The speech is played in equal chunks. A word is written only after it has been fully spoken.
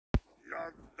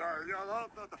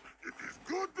It is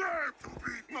good day to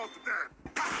be not dead.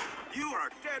 You are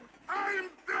dead. I'm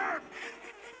dead.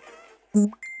 Yes,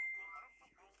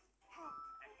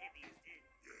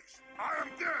 I am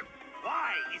dead.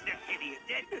 Why is that idiot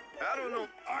dead? I don't know.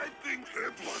 I think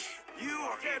it was. You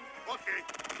are dead. Okay.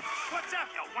 What's up,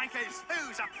 you wankers?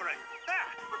 Who's up for it?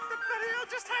 Ah, what the hell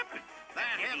just happened?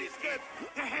 That heavy's dead.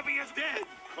 The heavy is dead.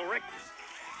 Correct.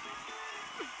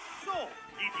 So,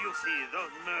 did you see the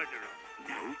murderer?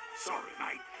 No, sorry,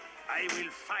 mate. I will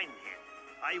find him.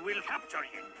 I will capture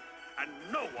him. And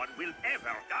no one will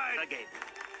ever die again.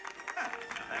 Ah,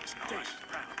 that's nice.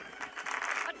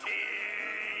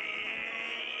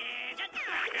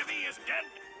 The heavy is dead.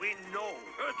 We know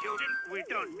who killed him. We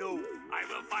don't know. I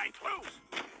will find clues.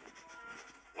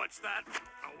 What's that?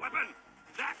 A weapon?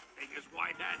 That thing is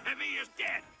why that heavy is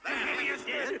dead. The heavy is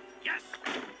dead? Yes.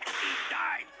 He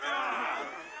died.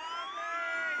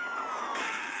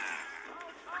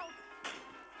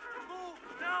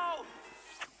 No!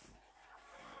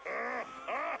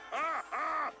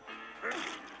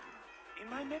 In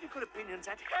my medical opinion,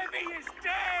 that heavy is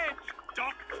dead!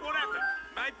 Doc, what happened?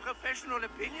 My professional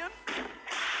opinion?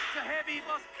 The heavy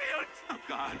was killed! Oh,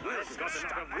 God.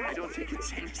 I don't think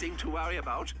it's anything to worry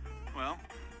about. Well,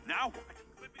 now what?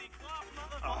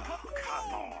 Oh,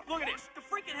 come on. Look at this. The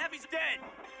freaking heavy's dead.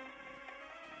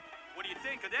 What do you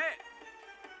think of that?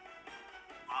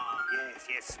 Oh,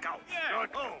 yes, Scout. Yeah.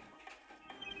 Good home.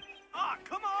 Ah,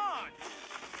 come on!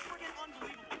 Friggin'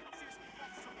 unbelievable.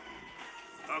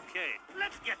 Okay,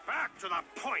 let's get back to the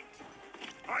point.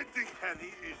 I think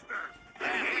Henny is dead. The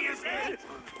heavy is dead.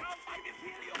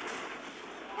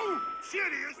 Oh,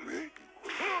 seriously?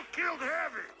 Who killed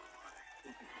Heavy?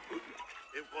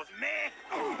 It was me.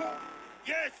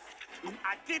 Yes,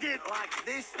 I did it like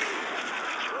this.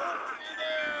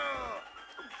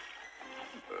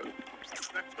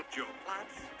 That's the joke.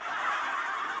 Lads.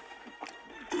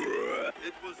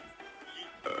 It was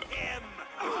him.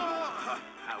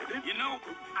 How did You know,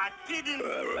 I didn't.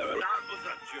 That was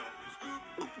a joke.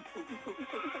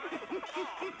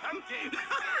 Okay.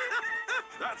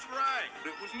 That's right.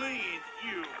 It was me,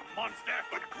 you monster.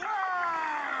 But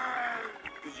why?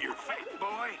 Because you're fat,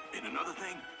 boy. And another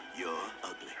thing, you're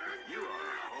ugly. You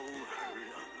are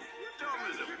wholehearted ugly. Dumb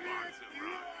as a box of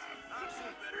rocks. I've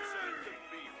seen better sides of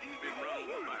beef being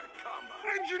run by a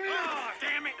combine. Engineer! Oh,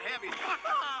 damn it, Heavy.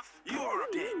 You are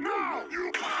dead. No,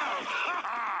 you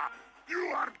are!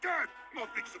 You are dead! No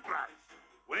big surprise.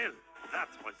 Well, that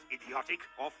was idiotic.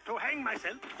 Off to hang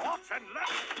myself. Off and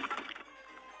left.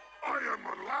 I am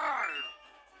alive!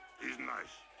 He's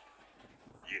nice.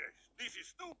 Yes, this is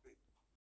stupid.